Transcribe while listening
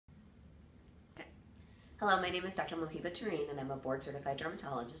Hello, my name is Dr. Mohiba Tareen, and I'm a board-certified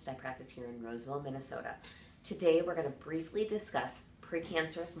dermatologist. I practice here in Roseville, Minnesota. Today, we're going to briefly discuss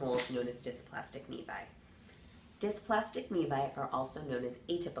precancerous moles known as dysplastic nevi. Dysplastic nevi are also known as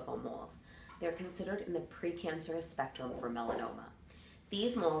atypical moles. They're considered in the precancerous spectrum for melanoma.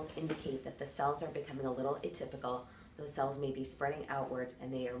 These moles indicate that the cells are becoming a little atypical. Those cells may be spreading outwards,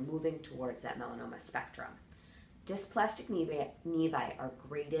 and they are moving towards that melanoma spectrum. Dysplastic nevi are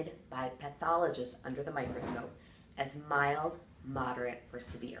graded by pathologists under the microscope as mild, moderate, or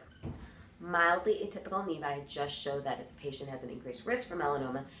severe. Mildly atypical nevi just show that the patient has an increased risk for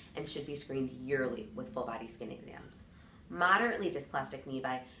melanoma and should be screened yearly with full-body skin exams. Moderately dysplastic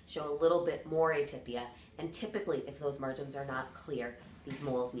nevi show a little bit more atypia, and typically, if those margins are not clear, these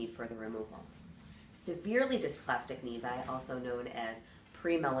moles need further removal. Severely dysplastic nevi, also known as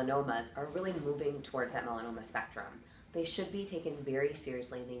pre-melanomas, are really moving towards that melanoma spectrum. They should be taken very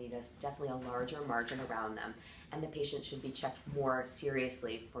seriously. They need definitely a larger margin around them, and the patient should be checked more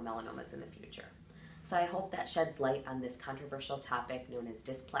seriously for melanomas in the future. So I hope that sheds light on this controversial topic known as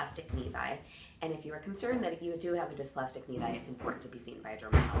dysplastic nevi, and if you are concerned that you do have a dysplastic nevi, it's important to be seen by a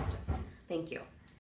dermatologist. Thank you.